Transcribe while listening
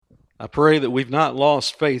I pray that we've not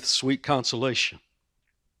lost faith's sweet consolation.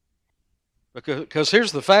 Because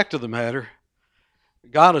here's the fact of the matter.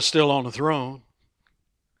 God is still on the throne.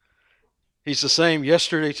 He's the same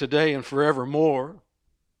yesterday, today, and forevermore.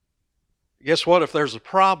 Guess what? If there's a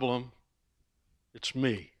problem, it's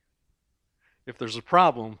me. If there's a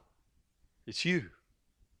problem, it's you.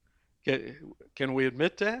 Can we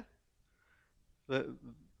admit that?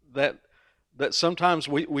 That sometimes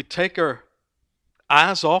we take our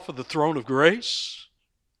eyes off of the throne of grace?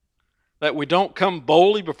 That we don't come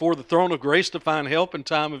boldly before the throne of grace to find help in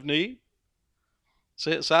time of need?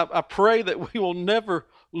 So I pray that we will never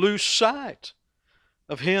lose sight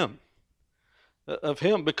of Him.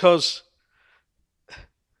 Because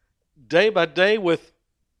day by day, with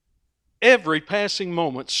every passing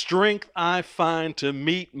moment, strength I find to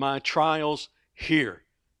meet my trials here.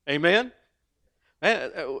 Amen?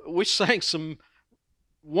 We sang some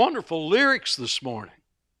wonderful lyrics this morning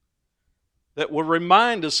that will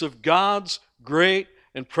remind us of God's great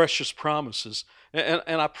and precious promises.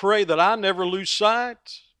 And I pray that I never lose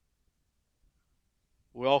sight.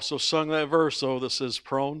 We also sung that verse, though, that says,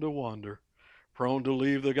 prone to wander, prone to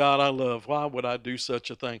leave the God I love. Why would I do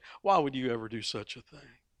such a thing? Why would you ever do such a thing?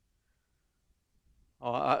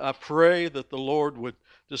 I pray that the Lord would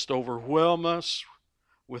just overwhelm us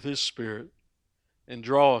with His Spirit and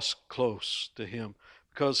draw us close to Him.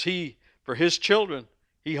 Because for His children,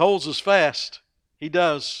 He holds us fast. He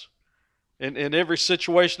does. In every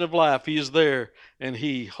situation of life, He is there and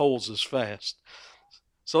He holds us fast.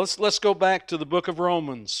 So let's go back to the book of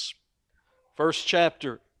Romans, first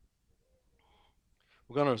chapter.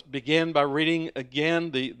 We're going to begin by reading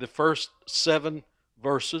again the first 7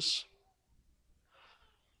 verses.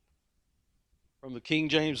 From the King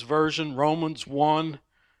James Version, Romans 1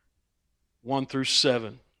 through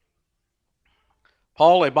 7.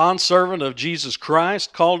 Paul, a bondservant of Jesus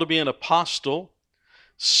Christ, called to be an apostle,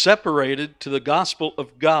 separated to the gospel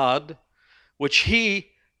of God, which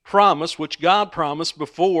God promised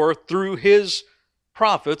before through His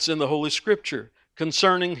prophets in the Holy Scripture,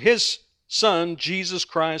 concerning His Son, Jesus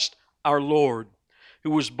Christ our Lord, who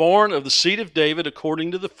was born of the seed of David according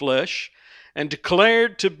to the flesh, and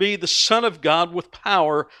declared to be the Son of God with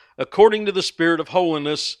power according to the Spirit of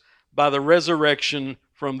holiness by the resurrection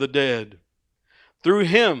from the dead. Through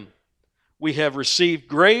Him we have received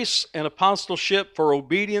grace and apostleship for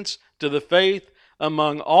obedience to the faith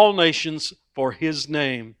among all nations for His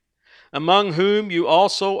name, among whom you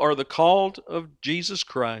also are the called of Jesus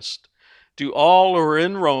Christ. To all who are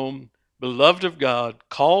in Rome, beloved of God,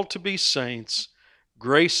 called to be saints,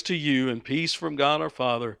 grace to you and peace from God our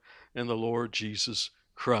Father and the Lord Jesus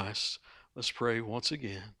Christ. Let's pray once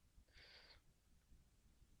again.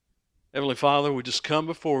 Heavenly Father, we just come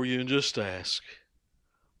before you and just ask,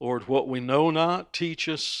 Lord, what we know not, teach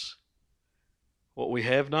us. What we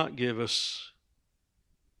have not, give us.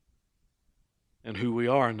 And who we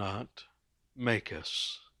are not, make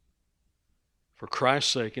us. For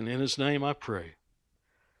Christ's sake and in His name I pray.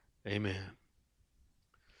 Amen.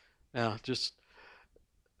 Now,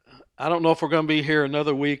 I don't know if we're going to be here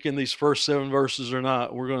another week in these first 7 verses or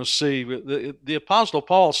not. We're going to see. The Apostle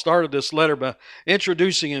Paul started this letter by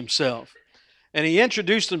introducing himself. And he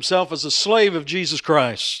introduced himself as a slave of Jesus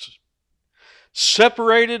Christ,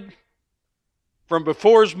 separated from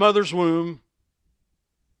before his mother's womb,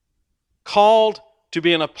 called to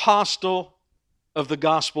be an apostle of the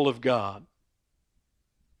gospel of God.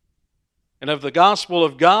 And of the gospel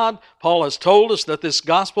of God, Paul has told us that this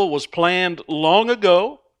gospel was planned long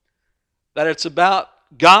ago, that it's about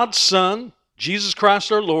God's Son, Jesus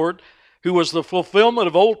Christ our Lord, who was the fulfillment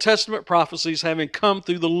of Old Testament prophecies having come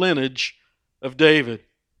through the lineage of David.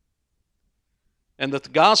 And that the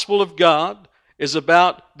gospel of God is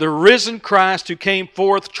about the risen Christ who came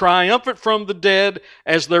forth triumphant from the dead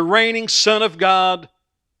as the reigning Son of God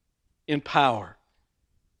in power.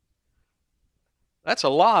 That's a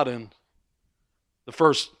lot in the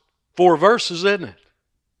first 4 verses, isn't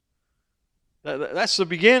it? That's the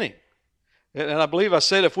beginning. And I believe I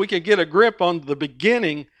said if we could get a grip on the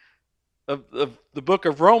beginning of the book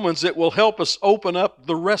of Romans, it will help us open up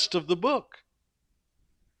the rest of the book.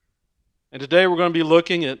 And today we're going to be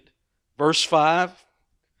looking at verse 5.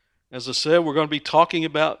 As I said, we're going to be talking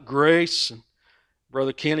about grace. And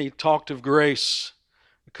Brother Kenny talked of grace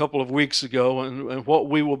a couple of weeks ago, and what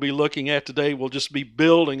we will be looking at today will just be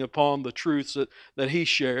building upon the truths that he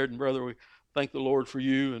shared. And brother, we thank the Lord for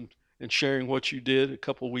you and sharing what you did a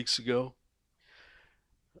couple of weeks ago.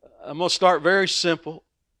 I'm going to start very simple.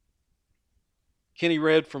 Kenny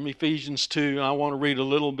read from Ephesians 2, and I want to read a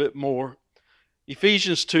little bit more.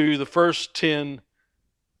 Ephesians 2, the first 10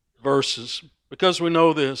 verses, because we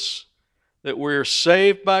know this. that we're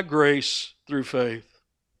saved by grace through faith.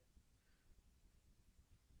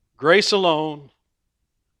 Grace alone,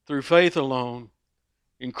 through faith alone,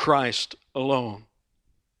 in Christ alone.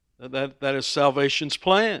 That is salvation's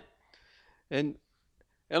plan. And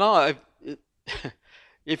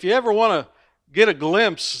if you ever want to get a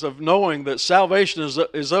glimpse of knowing that salvation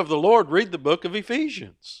is of the Lord, read the book of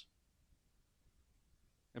Ephesians.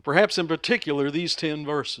 And perhaps in particular these 10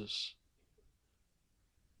 verses.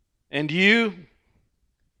 And you,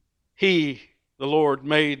 He, the Lord,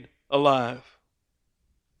 made alive,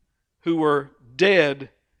 who were dead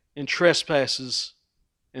in trespasses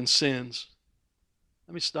and sins.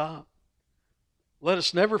 Let me stop. Let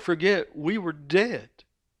us never forget we were dead.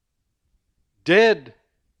 Dead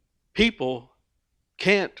people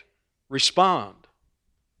can't respond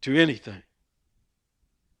to anything.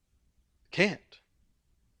 Can't.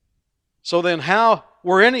 So then how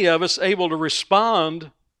were any of us able to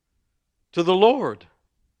respond to the Lord?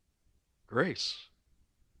 Grace.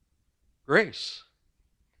 Grace.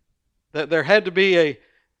 That there had to be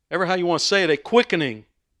ever how you want to say it, a quickening.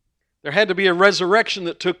 There had to be a resurrection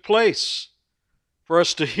that took place for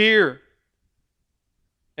us to hear.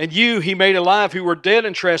 And you He made alive who were dead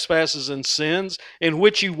in trespasses and sins, in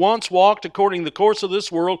which you once walked according to the course of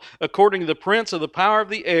this world, according to the prince of the power of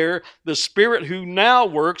the air, the spirit who now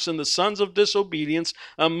works in the sons of disobedience,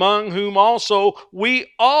 among whom also we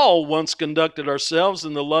all once conducted ourselves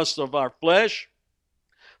in the lust of our flesh,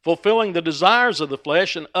 fulfilling the desires of the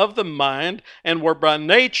flesh and of the mind, and were by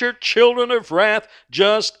nature children of wrath,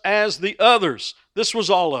 just as the others. This was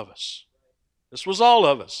all of us. This was all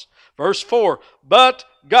of us. Verse 4, but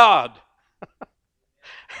God.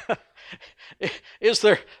 Is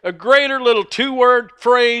there a greater little 2-word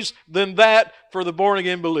phrase than that for the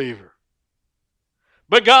born-again believer?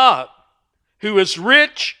 But God, who is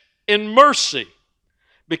rich in mercy,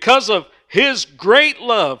 because of His great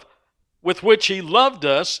love with which He loved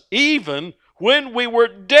us, even when we were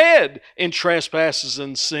dead in trespasses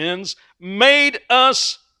and sins, made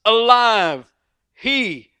us alive.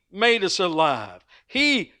 He made us alive.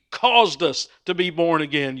 He caused us to be born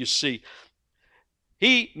again, you see.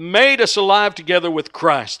 He made us alive together with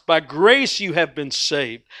Christ. By grace you have been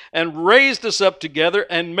saved, and raised us up together,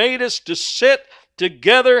 and made us to sit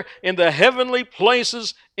together in the heavenly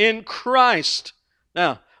places in Christ.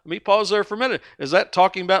 Now, let me pause there for a minute. Is that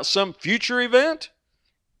talking about some future event?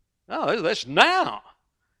 No, that's now.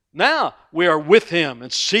 Now we are with Him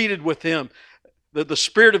and seated with Him. The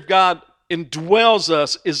Spirit of God indwells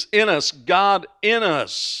us, is in us, God in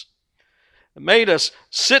us. Made us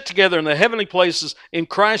sit together in the heavenly places in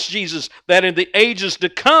Christ Jesus, that in the ages to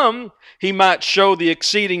come He might show the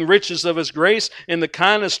exceeding riches of His grace in the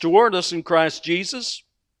kindness toward us in Christ Jesus.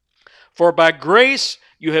 For by grace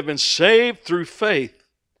you have been saved through faith,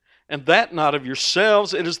 and that not of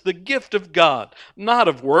yourselves, it is the gift of God, not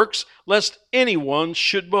of works, lest anyone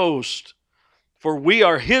should boast. For we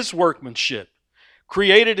are His workmanship,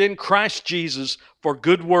 created in Christ Jesus for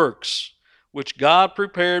good works, which God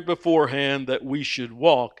prepared beforehand that we should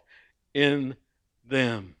walk in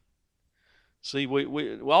them. See,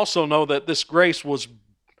 we also know that this grace was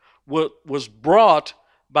brought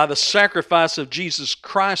by the sacrifice of Jesus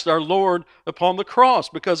Christ our Lord upon the cross.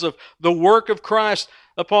 Because of the work of Christ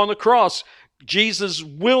upon the cross, Jesus'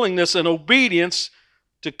 willingness and obedience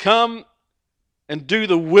to come and do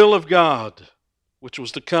the will of God, which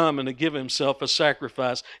was to come and to give Himself a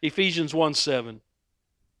sacrifice. Ephesians 1:7.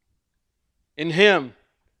 In Him,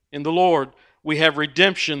 in the Lord, we have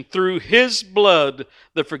redemption through His blood,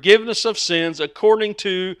 the forgiveness of sins according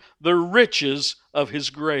to the riches of His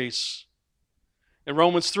grace. In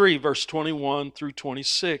Romans 3, verse 21 through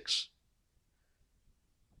 26.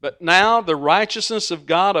 But now the righteousness of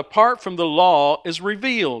God apart from the law is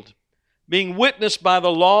revealed, being witnessed by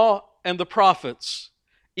the law and the prophets,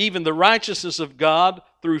 even the righteousness of God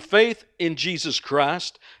through faith in Jesus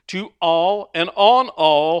Christ, to all and on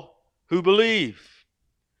all who believe.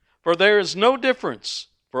 For there is no difference,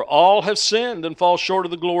 for all have sinned and fall short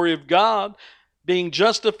of the glory of God, being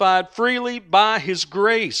justified freely by His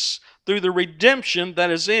grace, through the redemption that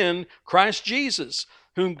is in Christ Jesus,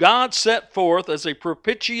 whom God set forth as a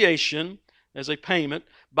propitiation, as a payment,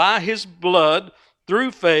 by His blood,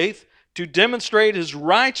 through faith, to demonstrate His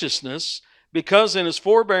righteousness, because in His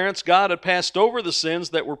forbearance God had passed over the sins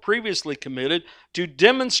that were previously committed, to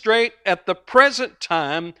demonstrate at the present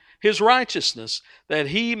time His righteousness, that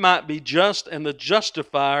He might be just and the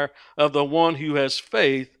justifier of the one who has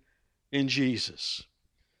faith in Jesus.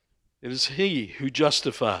 It is He who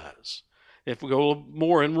justifies. If we go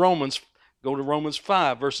more in Romans, go to Romans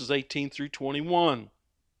 5, verses 18 through 21.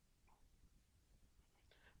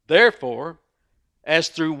 Therefore, as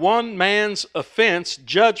through one man's offense,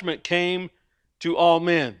 judgment came to all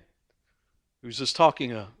men. Who's this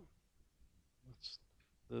talking of?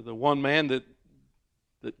 The one man that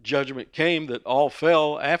judgment came, that all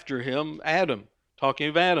fell after him, Adam. Talking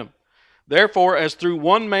of Adam. Therefore, as through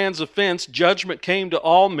one man's offense, judgment came to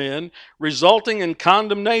all men, resulting in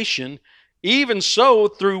condemnation, even so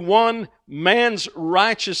through one man's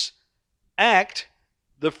righteous act,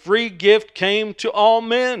 the free gift came to all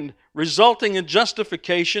men, resulting in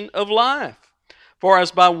justification of life. For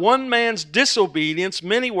as by one man's disobedience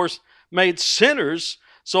many were made sinners,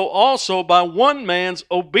 so also by one man's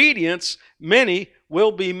obedience many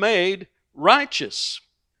will be made righteous.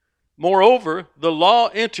 Moreover, the law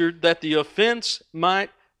entered that the offense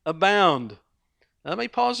might abound. Now, let me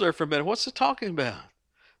pause there for a minute. What's it talking about?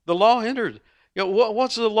 The law entered.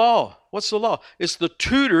 What's the law? What's the law? It's the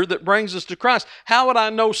tutor that brings us to Christ. How would I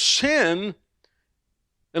know sin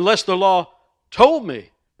unless the law told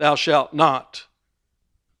me, thou shalt not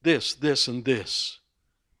this, this, and this?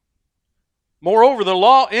 Moreover, the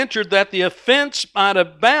law entered that the offense might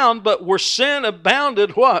abound, but where sin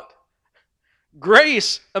abounded, what?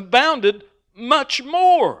 Grace abounded much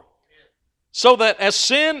more. So that as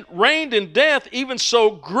sin reigned in death, even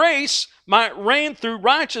so grace might reign through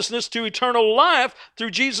righteousness to eternal life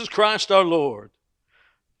through Jesus Christ our Lord.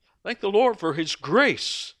 Thank the Lord for His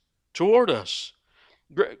grace toward us.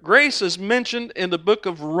 Grace is mentioned in the book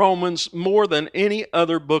of Romans more than any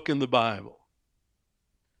other book in the Bible.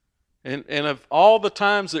 And of all the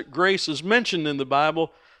times that grace is mentioned in the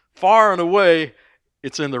Bible, far and away,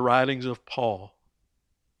 it's in the writings of Paul.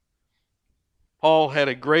 Paul had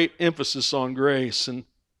a great emphasis on grace, and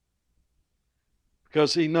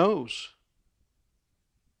because he knows.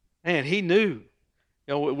 And he knew.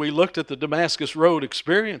 We looked at the Damascus Road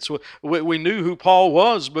experience. We knew who Paul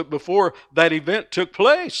was, but before that event took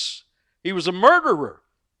place, he was a murderer.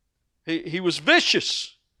 He was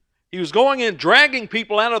vicious. He was going in, dragging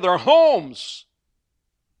people out of their homes.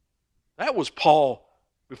 That was Paul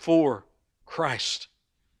before Christ.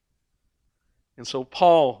 And so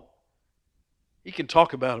Paul, he can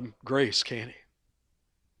talk about grace, can't he?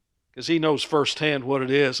 Because he knows firsthand what it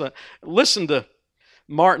is. Listen to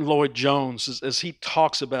Martin Lloyd-Jones as he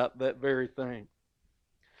talks about that very thing.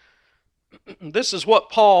 This is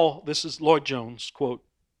Lloyd-Jones, quote,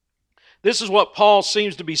 this is what Paul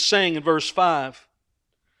seems to be saying in verse 5.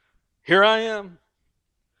 Here I am,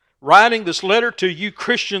 writing this letter to you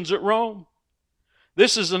Christians at Rome.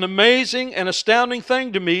 This is an amazing and astounding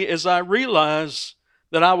thing to me as I realize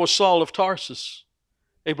that I was Saul of Tarsus,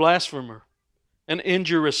 a blasphemer, an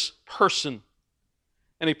injurious person,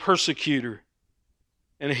 and a persecutor.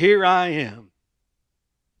 And here I am,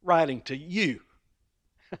 writing to you.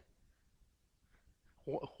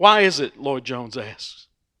 Why is it, Lloyd-Jones asks?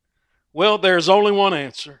 Well, there's only one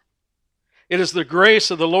answer. It is the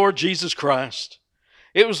grace of the Lord Jesus Christ.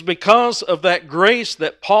 It was because of that grace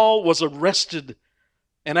that Paul was arrested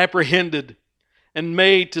and apprehended and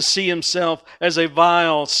made to see himself as a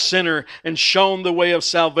vile sinner and shown the way of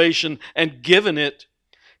salvation and given it.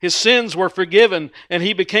 His sins were forgiven and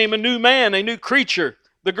he became a new man, a new creature.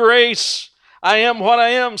 The grace, I am what I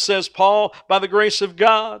am, says Paul, by the grace of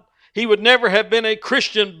God. He would never have been a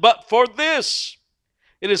Christian but for this.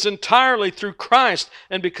 It is entirely through Christ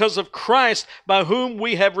and because of Christ by whom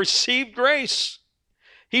we have received grace.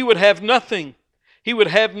 He would have nothing. He would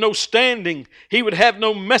have no standing. He would have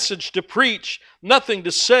no message to preach, nothing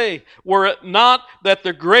to say, were it not that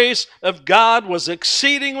the grace of God was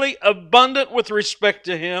exceedingly abundant with respect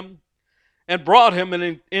to him and brought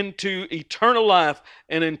him into eternal life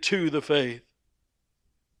and into the faith.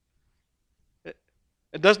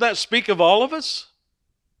 Doesn't that speak of all of us?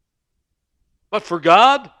 But for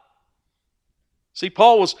God, see,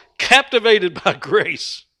 Paul was captivated by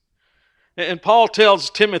grace. And Paul tells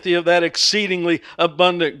Timothy of that exceedingly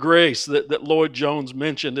abundant grace that Lloyd-Jones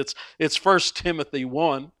mentioned. It's 1 Timothy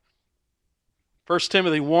 1. 1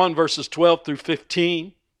 Timothy 1, verses 12 through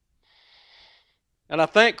 15. And I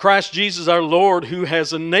thank Christ Jesus our Lord, who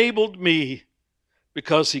has enabled me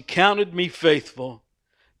because he counted me faithful,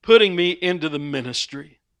 putting me into the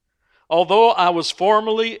ministry. Although I was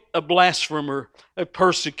formerly a blasphemer, a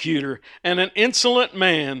persecutor, and an insolent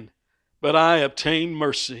man, but I obtained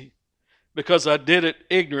mercy, because I did it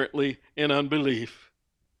ignorantly in unbelief.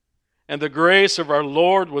 And the grace of our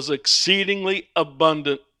Lord was exceedingly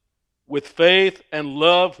abundant with faith and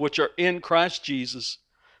love which are in Christ Jesus.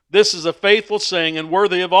 This is a faithful saying and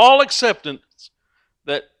worthy of all acceptance,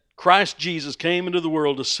 that Christ Jesus came into the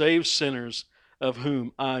world to save sinners, of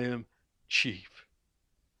whom I am chief.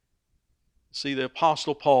 See, the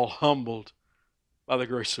Apostle Paul, humbled by the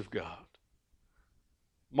grace of God.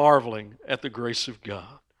 Marveling at the grace of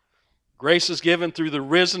God. Grace is given through the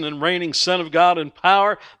risen and reigning Son of God in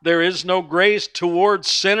power. There is no grace towards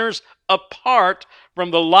sinners apart from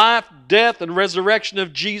the life, death, and resurrection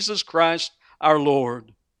of Jesus Christ our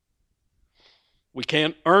Lord. We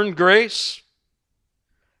can't earn grace.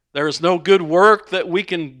 There is no good work that we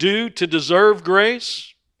can do to deserve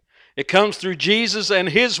grace. It comes through Jesus and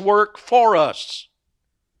His work for us.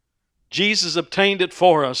 Jesus obtained it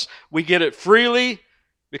for us. We get it freely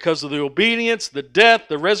because of the obedience, the death,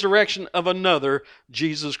 the resurrection of another,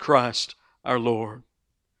 Jesus Christ our Lord.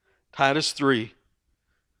 Titus 3,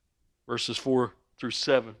 verses 4 through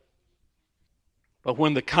 7. But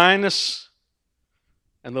when the kindness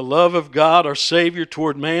and the love of God our Savior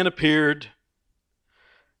toward man appeared,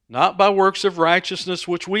 not by works of righteousness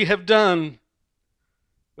which we have done,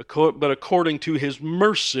 but according to His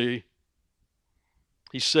mercy,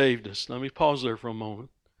 He saved us. Let me pause there for a moment.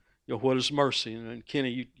 What is mercy? And Kenny,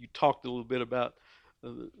 you talked a little bit about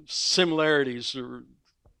similarities, or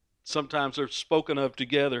sometimes they're spoken of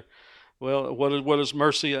together. Well, what is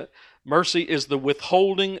mercy? Mercy is the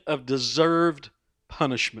withholding of deserved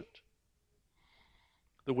punishment.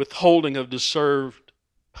 The withholding of deserved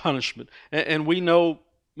punishment. And we know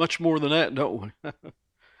much more than that, don't we?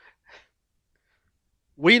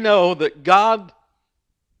 We know that God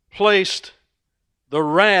placed the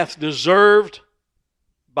wrath deserved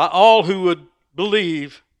by all who would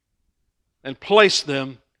believe and placed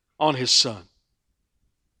them on His Son.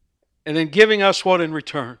 And then giving us what in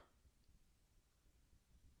return?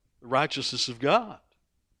 The righteousness of God.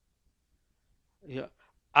 Yeah.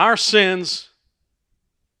 Our sins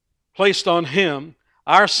placed on Him,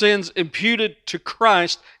 our sins imputed to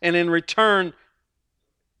Christ, and in return,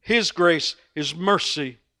 His grace, His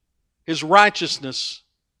mercy, His righteousness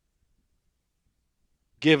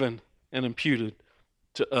given and imputed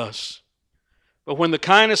to us. But when the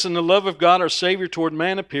kindness and the love of God our Savior toward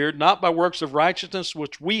man appeared, not by works of righteousness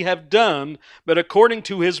which we have done, but according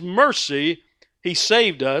to His mercy, He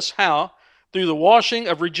saved us. How? Through the washing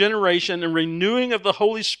of regeneration and renewing of the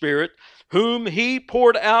Holy Spirit, whom He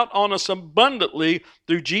poured out on us abundantly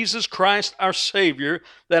through Jesus Christ our Savior,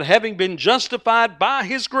 that having been justified by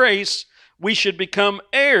His grace, we should become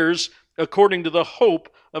heirs according to the hope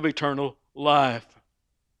of eternal life.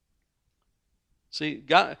 See,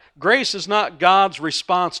 grace is not God's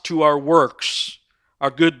response to our works, our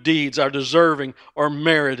good deeds, our deserving or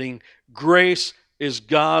meriting. Grace is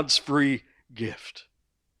God's free gift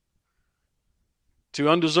to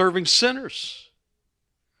undeserving sinners.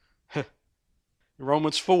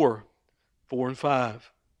 Romans 4, 4 and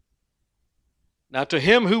 5. Now to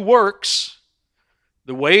him who works,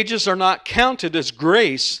 the wages are not counted as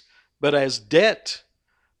grace, but as debt.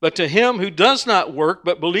 But to him who does not work,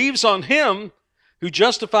 but believes on Him who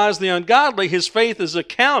justifies the ungodly, his faith is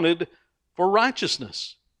accounted for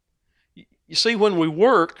righteousness. You see, when we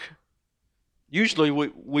work, usually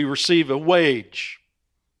we receive a wage.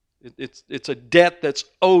 It's a debt that's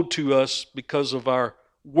owed to us because of our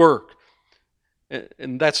work.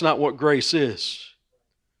 And that's not what grace is.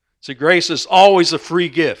 See, grace is always a free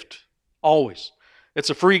gift. Always.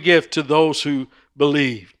 It's a free gift to those who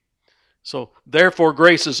believe. So, therefore,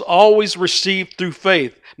 grace is always received through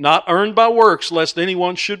faith, not earned by works, lest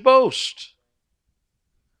anyone should boast.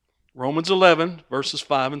 Romans 11, verses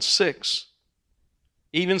 5 and 6.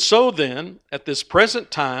 Even so then, at this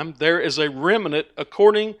present time, there is a remnant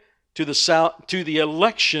according to the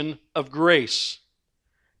election of grace.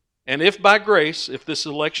 And if by grace, if this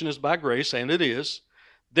election is by grace, and it is,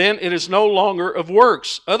 then it is no longer of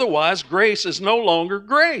works. Otherwise, grace is no longer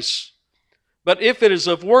grace. But if it is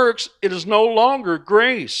of works, it is no longer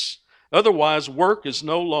grace. Otherwise, work is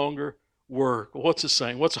no longer work. What's it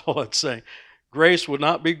saying? What's all that saying? Grace would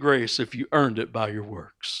not be grace if you earned it by your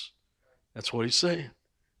works. That's what he's saying.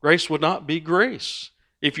 Grace would not be grace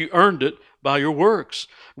if you earned it by your works.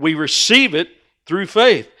 We receive it through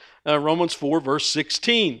faith. Romans 4, verse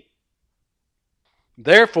 16.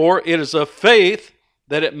 Therefore, it is of faith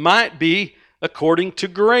that it might be according to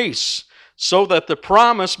grace, so that the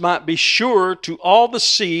promise might be sure to all the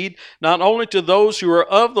seed, not only to those who are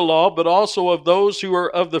of the law, but also of those who are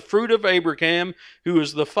of the fruit of Abraham, who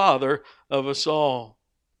is the father of us all.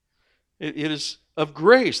 It is of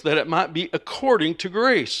grace, that it might be according to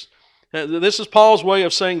grace. This is Paul's way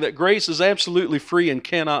of saying that grace is absolutely free and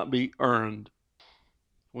cannot be earned.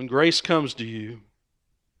 When grace comes to you,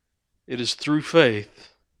 it is through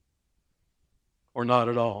faith or not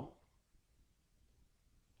at all.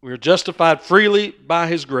 We are justified freely by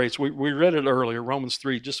His grace. We read it earlier, Romans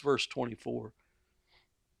 3, just verse 24.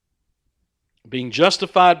 Being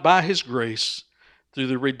justified by His grace through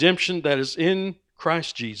the redemption that is in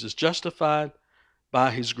Christ Jesus, justified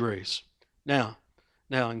by His grace. Now,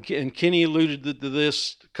 and Kenny alluded to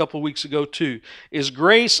this a couple of weeks ago too. Is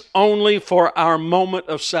grace only for our moment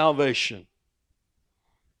of salvation?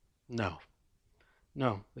 No.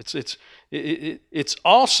 It's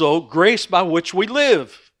also grace by which we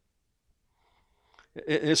live.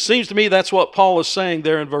 It seems to me that's what Paul is saying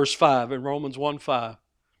there in verse 5, in Romans 1:5.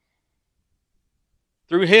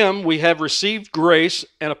 Through Him we have received grace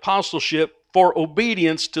and apostleship for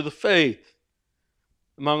obedience to the faith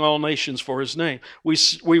among all nations for His name.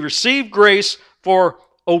 We receive grace for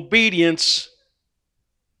obedience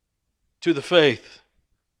to the faith.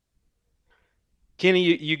 Kenny,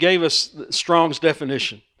 you gave us Strong's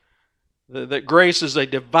definition, that grace is a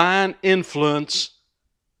divine influence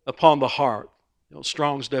upon the heart.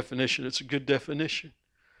 Strong's definition, it's a good definition.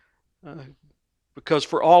 Because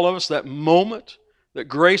for all of us, that moment that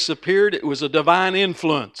grace appeared, it was a divine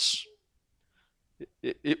influence.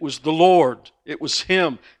 It was the Lord. It was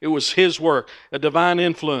Him. It was His work, a divine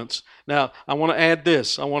influence. Now, I want to add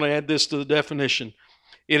this. I want to add this to the definition.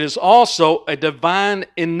 It is also a divine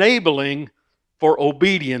enabling for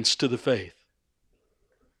obedience to the faith.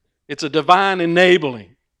 It's a divine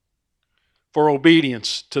enabling for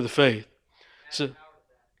obedience to the faith. So,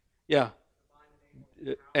 yeah,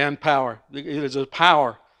 and power. It is a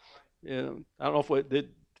power. I don't know if we did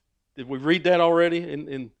we read that already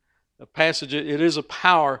in a passage. It is a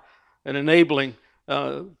power, an enabling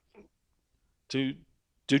to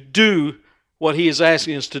do what He is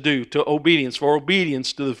asking us to do, to obedience, for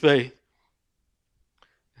obedience to the faith.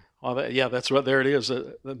 Oh, that's right. There it is.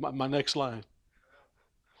 My next line.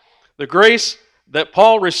 The grace that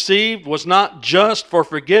Paul received was not just for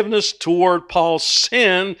forgiveness toward Paul's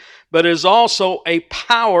sin, but is also a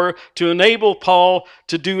power to enable Paul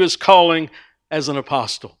to do his calling as an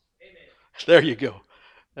apostle. Amen. There you go.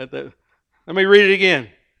 Let me read it again.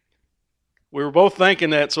 We were both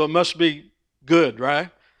thinking that, so it must be good, right?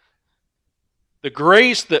 The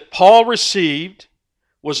grace that Paul received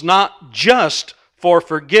was not just for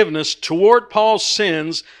forgiveness toward Paul's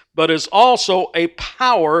sins, but is also a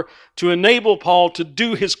power to enable Paul to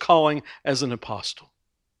do his calling as an apostle.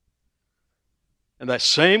 And that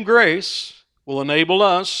same grace will enable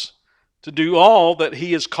us to do all that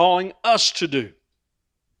he is calling us to do.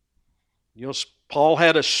 You know, Paul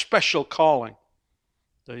had a special calling.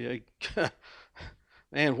 Man,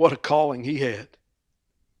 what a calling he had.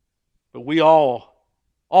 But we all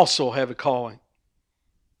also have a calling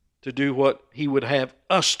to do what he would have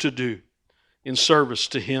us to do in service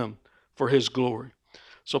to him for his glory.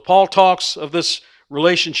 So Paul talks of this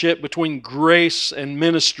relationship between grace and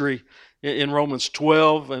ministry in Romans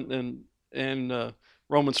 12 and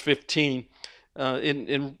Romans 15.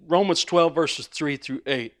 In Romans 12, verses 3 through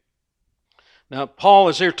 8. Now, Paul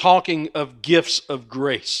is here talking of gifts of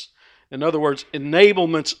grace. In other words,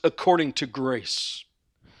 enablements according to grace.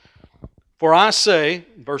 For I say,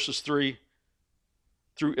 verses 3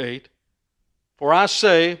 through 8, for I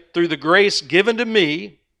say, through the grace given to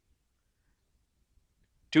me,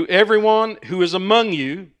 to everyone who is among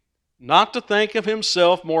you, not to think of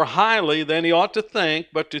himself more highly than he ought to think,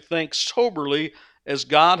 but to think soberly, as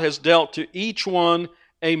God has dealt to each one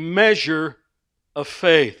a measure of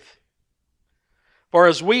faith. For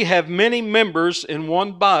as we have many members in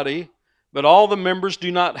one body, but all the members do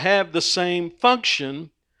not have the same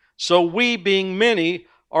function, so we, being many,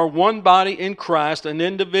 are one body in Christ and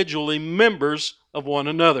individually members of one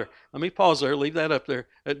another. Let me pause there. Leave that up there.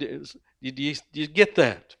 Do you get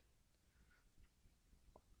that?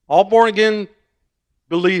 All born-again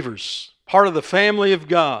believers, part of the family of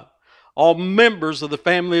God, all members of the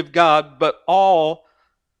family of God, but all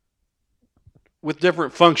with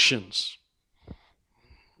different functions.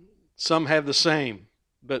 Some have the same,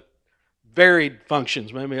 but varied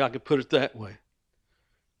functions. Maybe I could put it that way.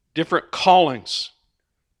 Different callings,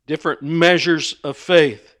 different measures of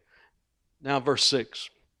faith. Now, verse 6.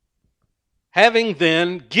 Having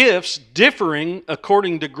then gifts differing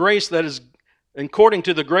according to the grace that is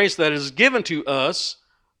given to us,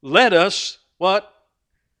 let us, what?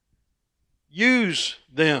 Use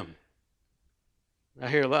them. Now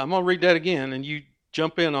here, I'm going to read that again, and you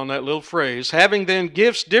jump in on that little phrase. Having then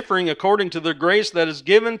gifts differing according to the grace that is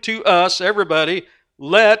given to us, everybody,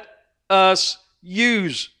 let us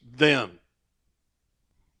use them.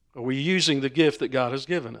 Are we using the gift that God has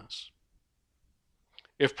given us?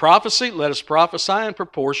 If prophecy, let us prophesy in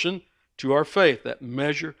proportion to our faith, that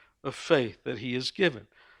measure of faith that He has given.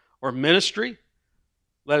 Or ministry,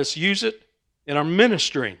 let us use it in our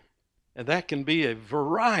ministering. And that can be a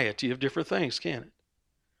variety of different things, can't it?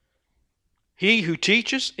 He who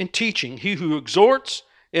teaches in teaching, he who exhorts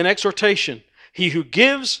in exhortation, he who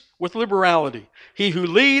gives with liberality, he who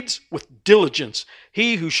leads with diligence,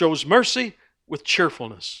 he who shows mercy with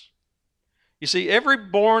cheerfulness. You see, every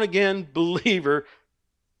born-again believer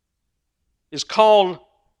is called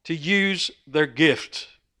to use their gift.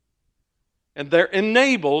 And they're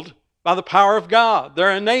enabled by the power of God.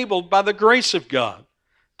 They're enabled by the grace of God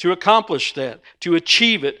to accomplish that, to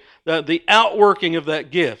achieve it, the outworking of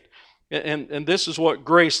that gift. And this is what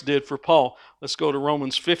grace did for Paul. Let's go to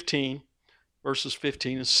Romans 15, verses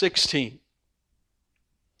 15 and 16.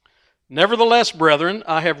 Nevertheless, brethren,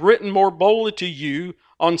 I have written more boldly to you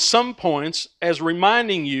on some points, as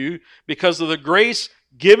reminding you, because of the grace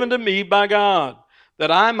given to me by God,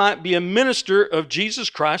 that I might be a minister of Jesus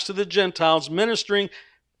Christ to the Gentiles, ministering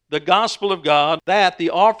the gospel of God, that the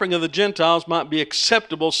offering of the Gentiles might be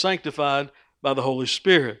acceptable, sanctified by the Holy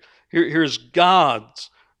Spirit. Here's God's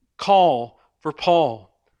call for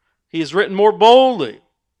Paul. He has written more boldly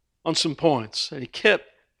on some points. And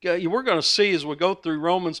we're going to see as we go through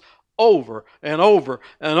Romans over and over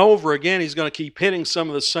and over again, he's going to keep hitting some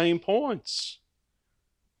of the same points.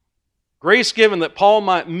 Grace given that Paul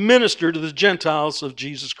might minister to the Gentiles of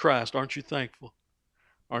Jesus Christ. Aren't you thankful?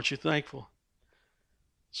 Aren't you thankful?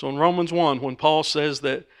 So in Romans 1, when Paul says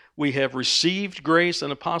that we have received grace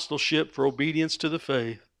and apostleship for obedience to the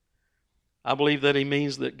faith, I believe that he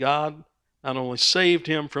means that God not only saved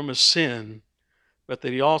him from his sin, but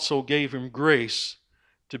that he also gave him grace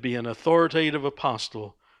to be an authoritative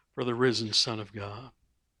apostle for the risen Son of God.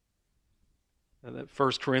 And that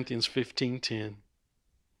 1 Corinthians 15:10.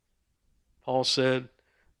 Paul said,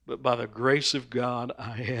 but by the grace of God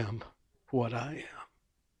I am what I am.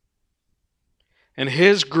 And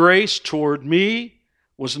his grace toward me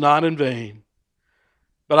was not in vain.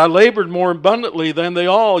 But I labored more abundantly than they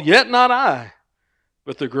all, yet not I,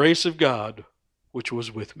 but the grace of God which was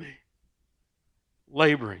with me.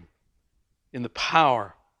 Laboring in the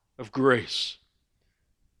power of grace.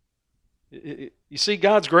 You see,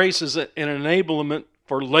 God's grace is an enablement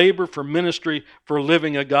for labor, for ministry, for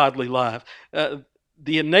living a godly life. The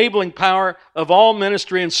enabling power of all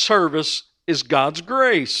ministry and service is God's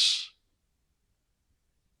grace.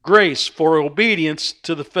 Grace for obedience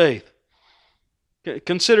to the faith.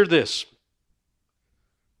 Consider this.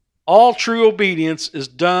 All true obedience is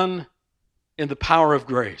done in the power of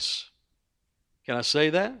grace. Can I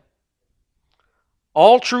say that?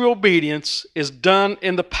 All true obedience is done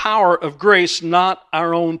in the power of grace, not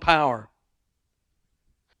our own power.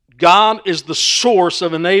 God is the source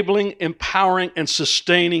of enabling, empowering, and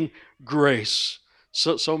sustaining grace.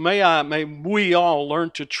 So may we all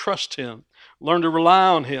learn to trust Him, learn to rely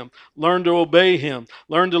on Him, learn to obey Him,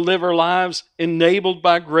 learn to live our lives enabled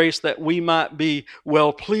by grace that we might be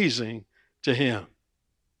well-pleasing to Him.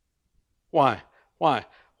 Why? Why?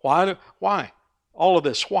 Why? All of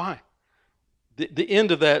this, why? The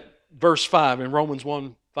end of that verse 5 in Romans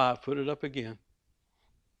 1:5, put it up again.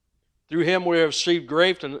 Through Him we have received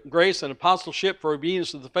grace and apostleship for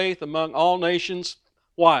obedience to the faith among all nations.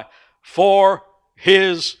 Why? For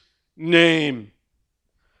His name.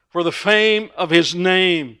 For the fame of His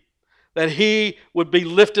name. That He would be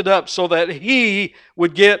lifted up so that He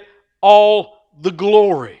would get all the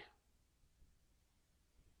glory.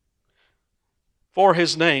 For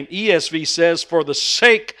His name. ESV says, for the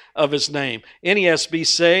sake of His name. NESB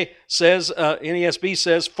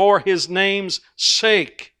says, for His name's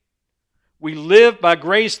sake. We live by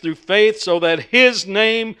grace through faith so that His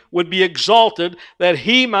name would be exalted, that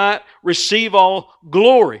He might receive all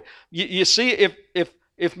glory. You see,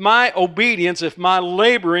 if my obedience, if my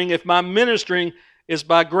laboring, if my ministering is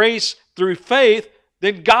by grace through faith,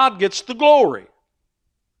 then God gets the glory.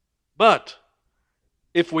 But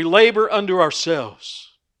if we labor unto ourselves,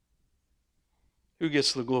 who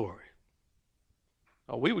gets the glory?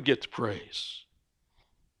 Oh, we would get the praise.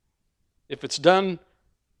 If it's done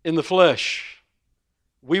in the flesh,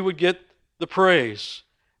 we would get the praise.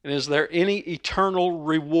 And is there any eternal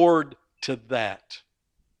reward to that?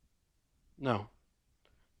 No.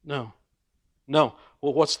 Well,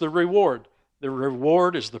 what's the reward? The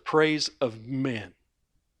reward is the praise of men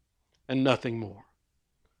and nothing more.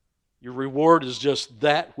 Your reward is just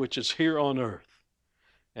that which is here on earth.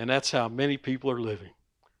 And that's how many people are living,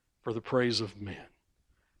 for the praise of men.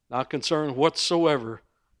 Not concerned whatsoever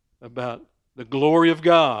about the glory of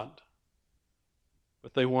God,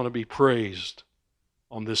 but they want to be praised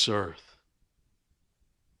on this earth.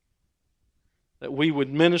 That we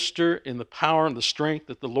would minister in the power and the strength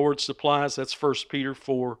that the Lord supplies. That's 1 Peter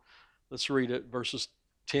 4. Let's read it, verses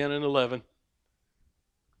 10 and 11.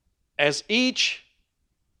 As each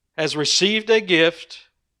has received a gift,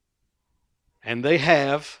 And they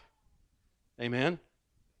have, amen,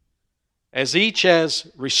 as each has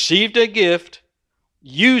received a gift,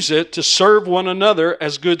 use it to serve one another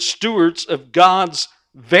as good stewards of God's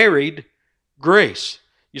varied grace.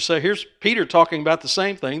 You say, here's Peter talking about the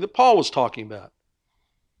same thing that Paul was talking about.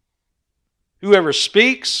 Whoever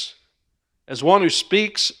speaks, as one who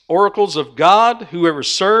speaks oracles of God. Whoever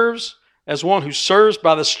serves, as one who serves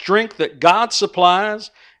by the strength that God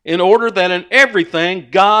supplies, in order that in everything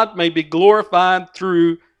God may be glorified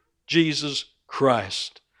through Jesus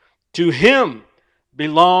Christ. To Him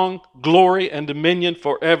belong glory and dominion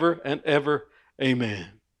forever and ever. Amen.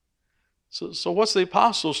 So what's the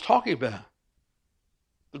apostles talking about?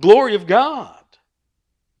 The glory of God.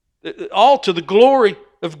 All to the glory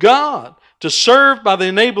of God. To serve by the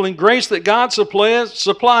enabling grace that God supplies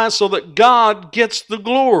so that God gets the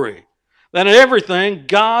glory. That in everything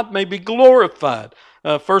God may be glorified.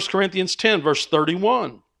 1 Corinthians 10 verse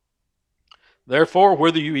 31. Therefore,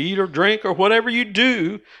 whether you eat or drink or whatever you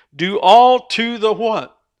do, do all to the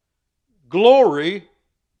what? Glory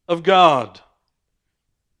of God.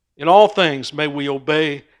 In all things may we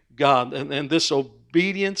obey God. And this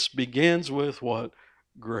obedience begins with what?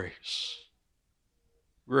 Grace.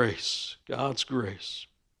 Grace. God's grace.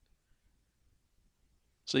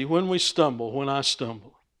 See, when we stumble, when I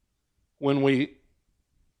stumble, when we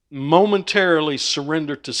momentarily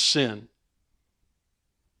surrender to sin,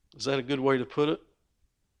 is that a good way to put it?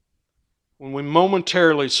 When we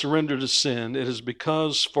momentarily surrender to sin, it is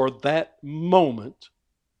because for that moment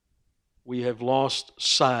we have lost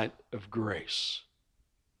sight of grace.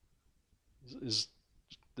 Is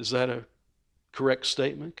that a correct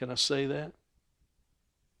statement? Can I say that?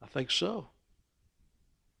 I think so.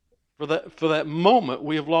 For that moment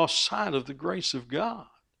we have lost sight of the grace of God.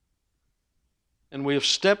 And we have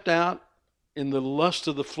stepped out in the lust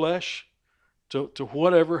of the flesh to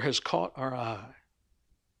whatever has caught our eye,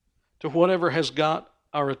 to whatever has got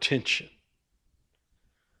our attention.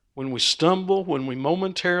 When we stumble, when we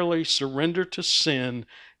momentarily surrender to sin,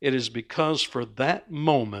 it is because for that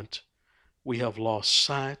moment we have lost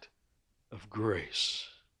sight of grace.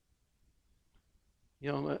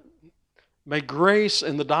 You know, may grace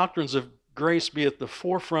and the doctrines of grace be at the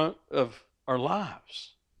forefront of our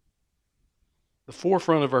lives, the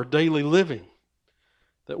forefront of our daily living,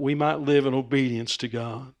 that we might live in obedience to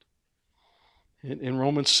God. In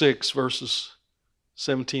Romans 6, verses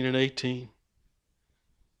 17 and 18.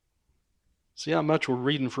 See how much we're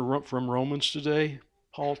reading from Romans today?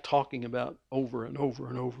 Paul talking about over and over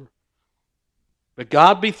and over. But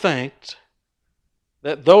God be thanked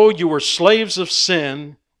that though you were slaves of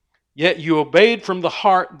sin, yet you obeyed from the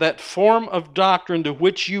heart that form of doctrine to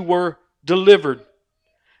which you were delivered.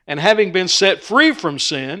 And having been set free from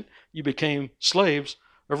sin, you became slaves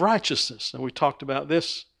of righteousness. And we talked about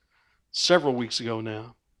this several weeks ago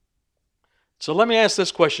now. So let me ask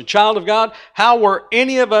this question. Child of God, how were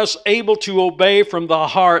any of us able to obey from the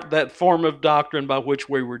heart that form of doctrine by which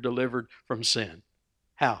we were delivered from sin?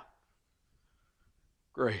 How?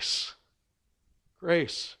 Grace.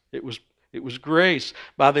 Grace. It was grace.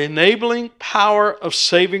 By the enabling power of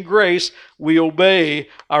saving grace, we obey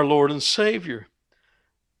our Lord and Savior.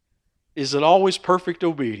 Is it always perfect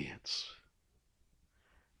obedience?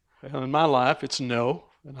 Well, in my life, it's no.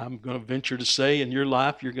 And I'm going to venture to say in your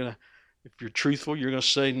life, if you're truthful, you're going to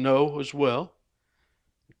say no as well.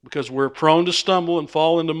 Because we're prone to stumble and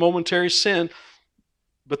fall into momentary sin.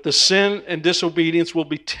 But the sin and disobedience will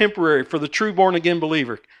be temporary for the true born-again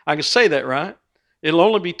believer. I can say that, right? It'll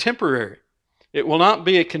only be temporary. It will not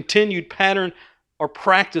be a continued pattern or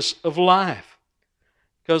practice of life.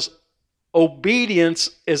 Because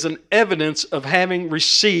obedience is an evidence of having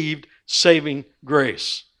received saving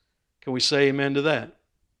grace. Can we say amen to that?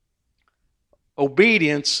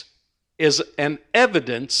 Obedience is an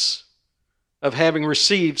evidence of having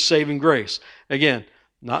received saving grace. Again,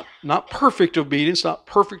 not perfect obedience, not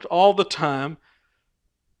perfect all the time,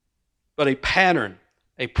 but a pattern,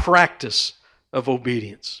 a practice of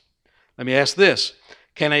obedience. Let me ask this.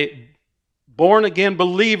 Can a born-again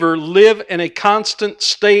believer live in a constant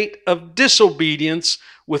state of disobedience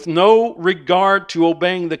with no regard to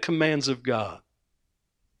obeying the commands of God?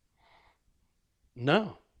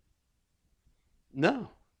 No.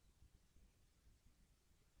 No.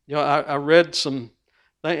 You know, I read some,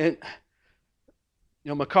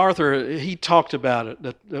 MacArthur, he talked about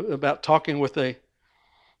it, about talking with a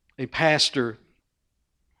pastor.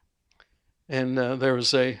 And there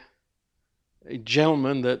was a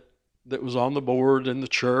gentleman that was on the board in the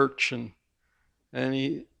church, and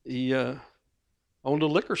he owned a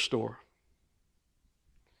liquor store.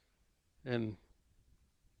 And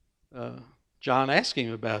John asked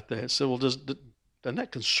him about that. He said, well, doesn't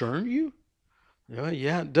that concern you?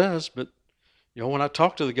 Yeah, it does. But, when I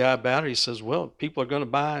talked to the guy about it, he says, well, people are going to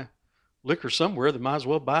buy liquor somewhere. They might as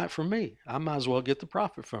well buy it from me. I might as well get the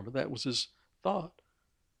profit from it. That was his thought.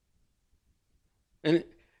 And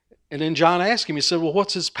then John asked him, he said, well,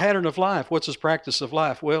 what's his pattern of life? What's his practice of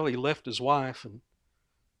life? Well, he left his wife and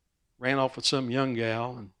ran off with some young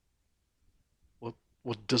gal. And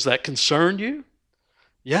well, does that concern you?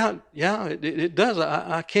 Yeah, it does.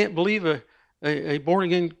 I can't believe a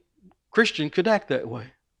born-again Christian could act that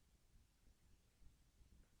way.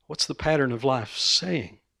 What's the pattern of life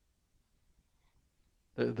saying?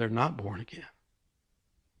 They're not born again.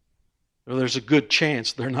 Or there's a good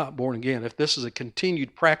chance they're not born again. If this is a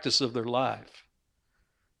continued practice of their life,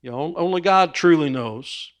 only God truly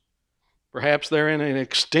knows. Perhaps they're in an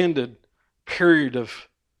extended period of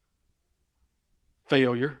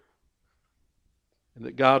failure, and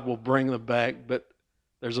that God will bring them back. But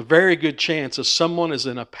there's a very good chance if someone is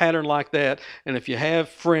in a pattern like that, and if you have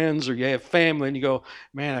friends or you have family and you go,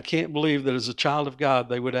 man, I can't believe that as a child of God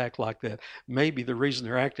they would act like that. Maybe the reason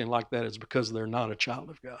they're acting like that is because they're not a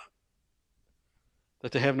child of God.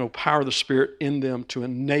 That they have no power of the Spirit in them to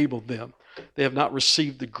enable them. They have not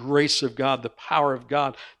received the grace of God, the power of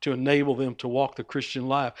God to enable them to walk the Christian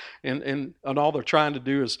life. And all they're trying to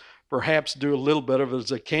do is perhaps do a little bit of it as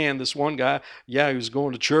they can. This one guy, he was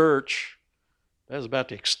going to church. That was about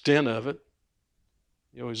the extent of it.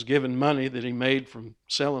 He was given money that he made from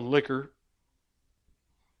selling liquor.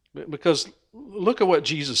 Because look at what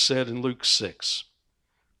Jesus said in Luke 6.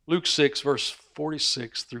 Luke 6, verse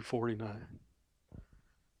 46 through 49.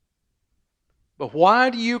 But why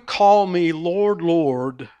do you call me Lord,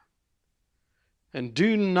 Lord, and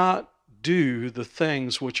do not do the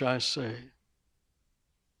things which I say?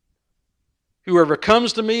 Whoever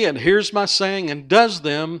comes to me and hears my saying and does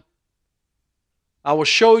them, I will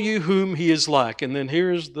show you whom he is like. And then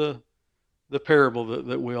here's the parable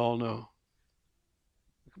that we all know.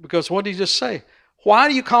 Because what did he just say? Why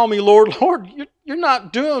do you call me Lord, Lord? You're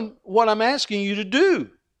not doing what I'm asking you to do.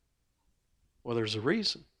 Well, there's a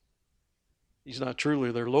reason. He's not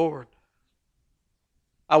truly their Lord.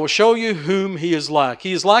 I will show you whom he is like.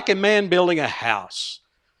 He is like a man building a house,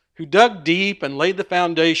 who dug deep and laid the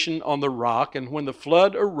foundation on the rock. And when the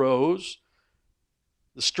flood arose,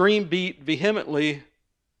 the stream beat vehemently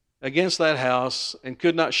against that house and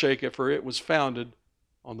could not shake it, for it was founded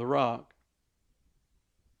on the rock.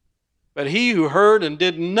 But he who heard and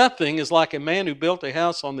did nothing is like a man who built a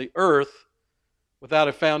house on the earth without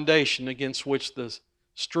a foundation, against which the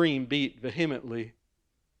stream beat vehemently,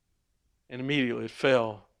 and immediately it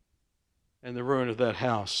fell, and the ruin of that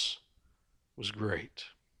house was great.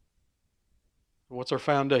 What's our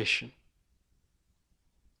foundation?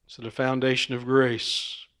 Is it a foundation of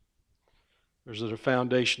grace? Or is it a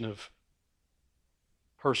foundation of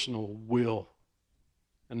personal will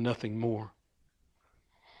and nothing more?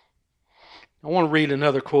 I want to read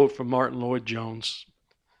another quote from Martin Lloyd-Jones.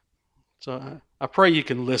 So I pray you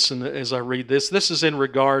can listen as I read this. This is in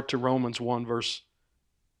regard to Romans 1, verse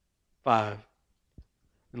 5.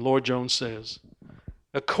 And Lloyd-Jones says,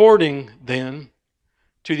 according, then,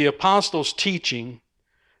 to the apostles' teaching,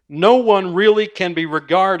 no one really can be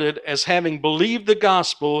regarded as having believed the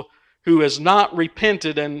gospel who has not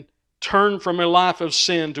repented and turned from a life of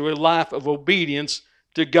sin to a life of obedience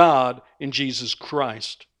to God in Jesus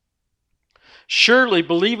Christ. Surely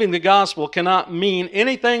believing the gospel cannot mean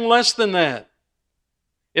anything less than that.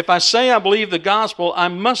 If I say I believe the gospel, I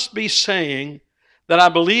must be saying that I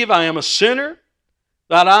believe I am a sinner,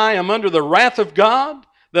 that I am under the wrath of God,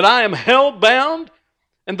 that I am hell-bound,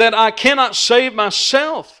 and that I cannot save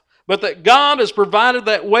myself, but that God has provided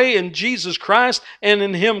that way in Jesus Christ and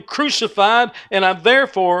in Him crucified, and I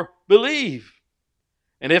therefore believe.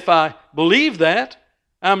 And if I believe that,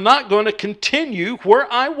 I'm not going to continue where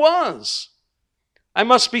I was. I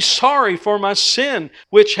must be sorry for my sin,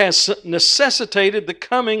 which has necessitated the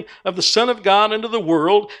coming of the Son of God into the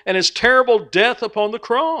world and His terrible death upon the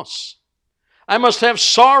cross. I must have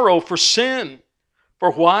sorrow for sin.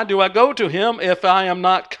 For why do I go to Him if I am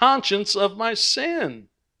not conscious of my sin?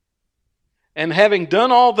 And having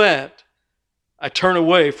done all that, I turn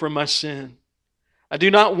away from my sin. I do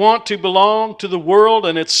not want to belong to the world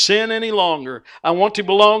and its sin any longer. I want to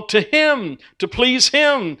belong to Him, to please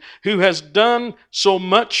Him who has done so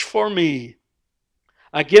much for me.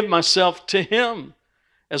 I give myself to Him.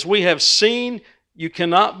 As we have seen, you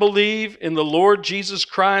cannot believe in the Lord Jesus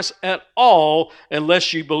Christ at all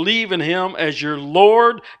unless you believe in Him as your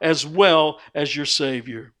Lord as well as your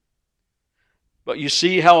Savior. But you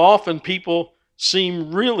see how often people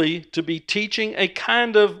seem really to be teaching a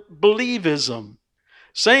kind of believism,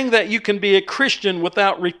 saying that you can be a Christian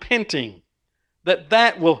without repenting,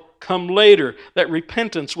 that will come later, that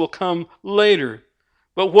repentance will come later.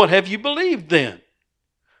 But what have you believed then?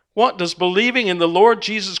 What does believing in the Lord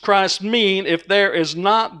Jesus Christ mean if there is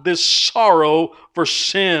not this sorrow for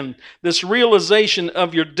sin, this realization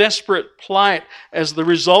of your desperate plight as the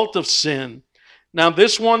result of sin? Now,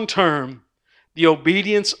 this one term, the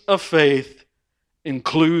obedience of faith,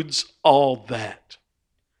 includes all that.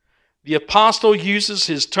 The apostle uses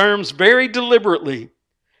his terms very deliberately.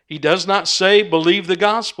 He does not say believe the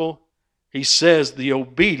gospel. He says the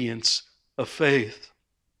obedience of faith.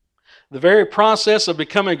 The very process of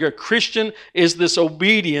becoming a Christian is this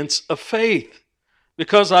obedience of faith.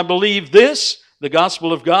 Because I believe this, the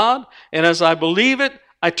gospel of God, and as I believe it,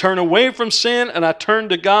 I turn away from sin and I turn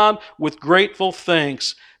to God with grateful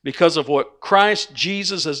thanks because of what Christ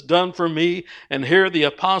Jesus has done for me. And here the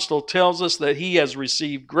apostle tells us that he has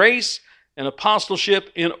received grace and apostleship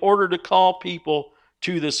in order to call people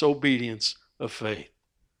to this obedience of faith.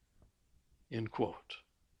 End quote.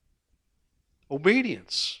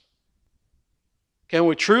 Obedience. Can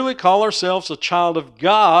we truly call ourselves a child of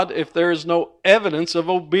God if there is no evidence of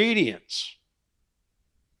obedience?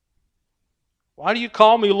 Why do you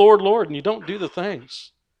call me Lord, Lord, and you don't do the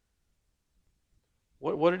things?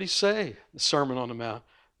 What did he say? The Sermon on the Mount.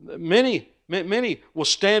 Many will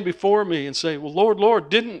stand before me and say, well, Lord, Lord,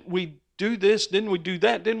 didn't we do this? Didn't we do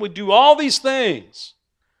that? Didn't we do all these things?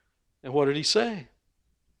 And what did he say?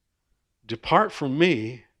 Depart from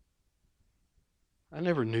me. I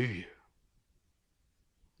never knew you.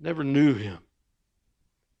 Never knew him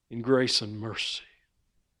in grace and mercy.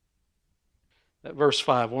 That verse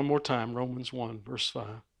 5, one more time, Romans 1, verse 5.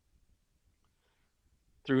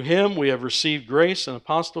 Through him we have received grace and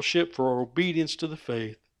apostleship for our obedience to the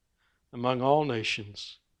faith among all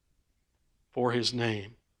nations for his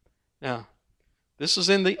name. Now, this is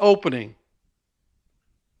in the opening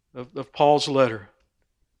of Paul's letter.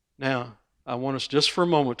 Now, I want us just for a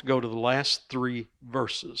moment to go to the last 3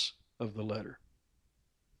 verses of the letter.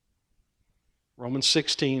 Romans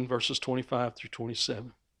 16, verses 25 through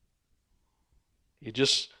 27. He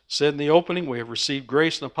just said in the opening, we have received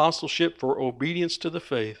grace and apostleship for obedience to the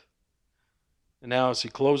faith. And now as he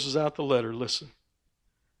closes out the letter, listen.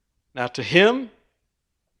 Now to him,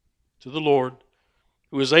 to the Lord,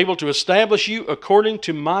 who is able to establish you according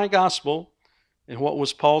to my gospel. And what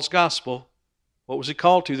was Paul's gospel? What was he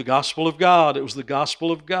called to? The gospel of God. It was the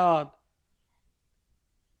gospel of God.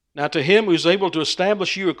 Now to him who is able to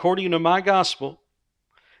establish you according to my gospel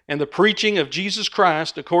and the preaching of Jesus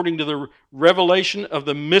Christ according to the revelation of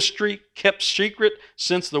the mystery kept secret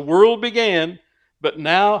since the world began, but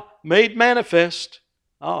now made manifest.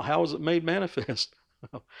 Oh, how was it made manifest?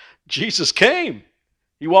 Jesus came.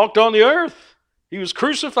 He walked on the earth. He was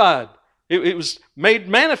crucified. It was made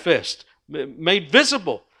manifest, made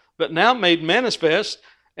visible, but now made manifest,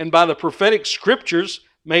 and by the prophetic scriptures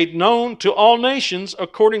made known to all nations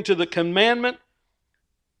according to the commandment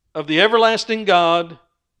of the everlasting God.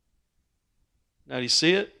 Now do you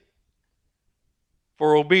see it?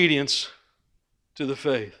 For obedience to the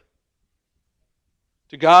faith.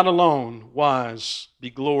 To God alone, wise,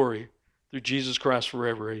 be glory through Jesus Christ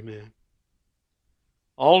forever. Amen.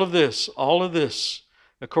 All of this,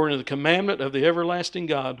 according to the commandment of the everlasting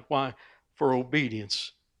God. Why? For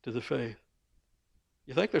obedience to the faith.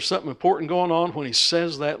 You think there's something important going on when he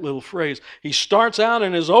says that little phrase? He starts out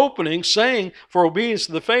in his opening saying, for obedience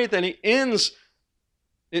to the faith, and he ends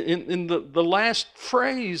in the last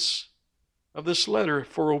phrase of this letter,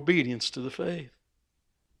 for obedience to the faith.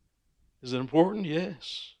 Is it important?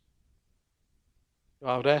 Yes.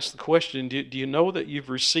 I would ask the question, do you know that you've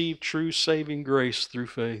received true saving grace through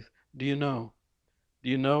faith? Do you know? Do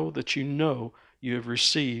you know that you have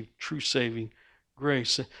received true saving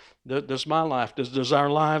grace? Does my life, does our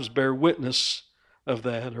lives bear witness of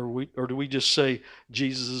that? Or do we just say,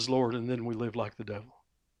 Jesus is Lord, and then we live like the devil?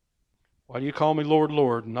 Why do you call me Lord,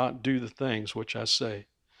 Lord, and not do the things which I say?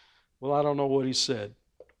 Well, I don't know what he said.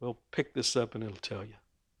 We'll pick this up and it'll tell you.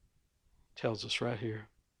 It tells us right here.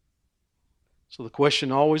 So the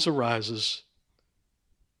question always arises,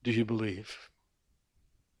 do you believe?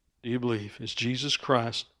 Do you believe? Is Jesus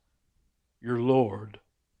Christ your Lord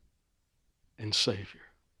and Savior?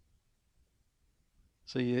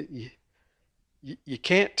 See, you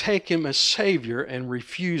can't take him as Savior and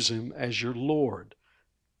refuse him as your Lord.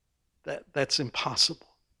 That's impossible.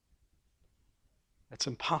 That's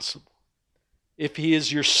impossible. If he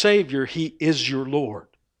is your Savior, he is your Lord.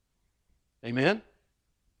 Amen?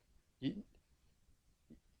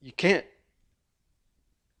 You can't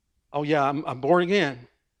oh yeah, I'm born again.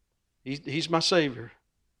 He's my Savior.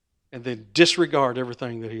 And then disregard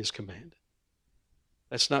everything that He has commanded.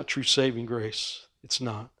 That's not true saving grace. It's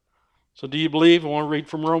not. So do you believe? I want to read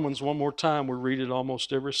from Romans one more time. We read it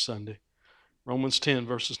almost every Sunday. Romans 10,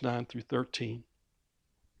 verses 9 through 13.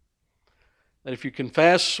 That if you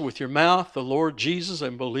confess with your mouth the Lord Jesus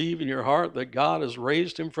and believe in your heart that God has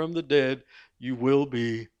raised Him from the dead, you will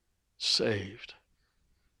be saved.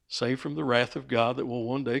 Saved from the wrath of God that will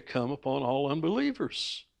one day come upon all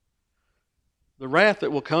unbelievers. The wrath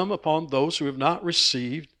that will come upon those who have not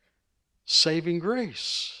received saving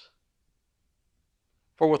grace.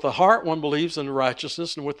 For with the heart one believes unto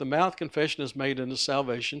righteousness, and with the mouth confession is made unto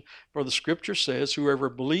salvation. For the Scripture says, whoever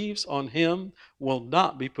believes on Him will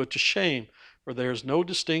not be put to shame. For there is no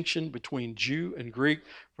distinction between Jew and Greek,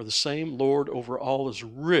 for the same Lord over all is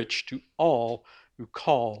rich to all who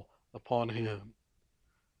call upon Him.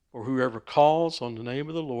 For whoever calls on the name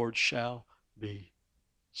of the Lord shall be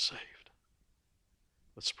saved.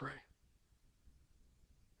 Let's pray.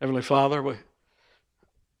 Heavenly Father,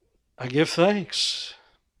 I give thanks.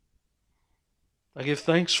 I give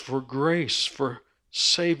thanks for grace, for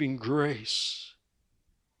saving grace.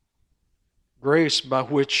 Grace by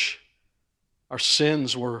which our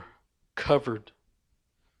sins were covered.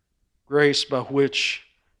 Grace by which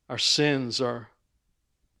our sins are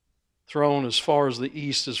thrown as far as the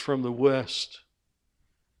east is from the west.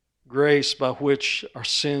 Grace by which our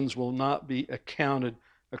sins will not be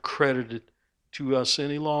accredited to us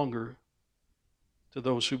any longer, to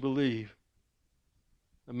those who believe.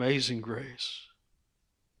 Amazing grace.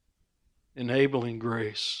 Enabling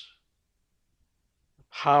grace.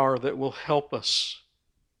 Power that will help us.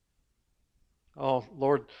 Oh,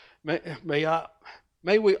 Lord, may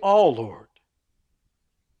we all, Lord,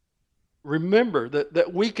 remember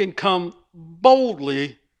that we can come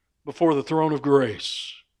boldly before the throne of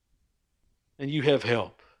grace. And you have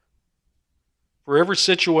help. For every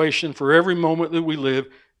situation, for every moment that we live,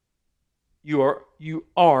 you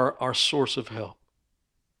are our source of help.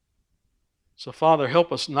 So, Father,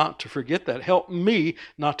 help us not to forget that. Help me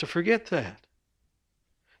not to forget that.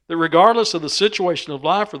 That regardless of the situation of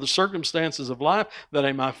life or the circumstances of life, that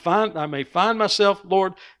I may find myself,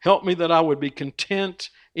 Lord, help me that I would be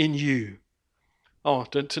content in you. Oh,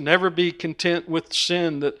 to never be content with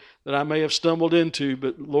sin that I may have stumbled into,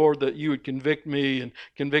 but Lord, that you would convict me and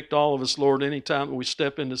convict all of us, Lord, anytime that we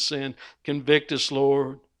step into sin. Convict us,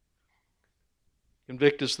 Lord.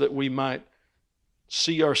 Convict us that we might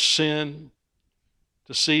see our sin,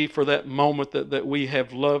 to see for that moment that we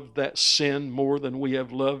have loved that sin more than we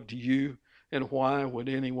have loved you. And why would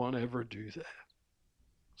anyone ever do that?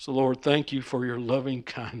 So, Lord, thank you for your loving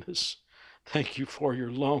kindness. Thank you for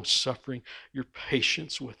your long suffering, your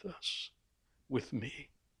patience with us, with me.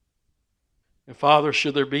 And Father,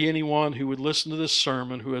 should there be anyone who would listen to this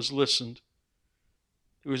sermon, who has listened,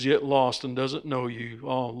 who is yet lost and doesn't know you,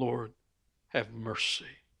 oh Lord, have mercy.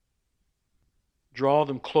 Draw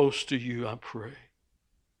them close to you, I pray.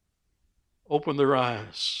 Open their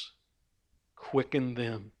eyes, quicken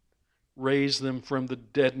them, raise them from the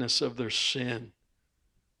deadness of their sin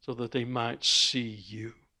so that they might see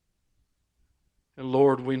you. And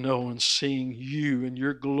Lord, we know in seeing you and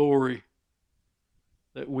your glory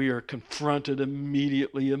that we are confronted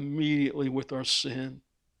immediately with our sin.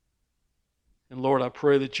 And Lord, I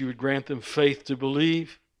pray that you would grant them faith to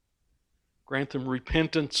believe, grant them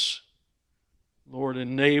repentance. Lord,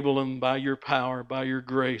 enable them by your power, by your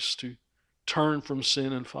grace to turn from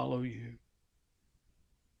sin and follow you.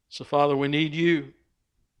 So Father, we need you.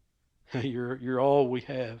 You're all we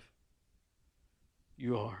have.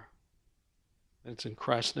 You are. And it's in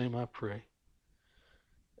Christ's name I pray.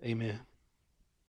 Amen.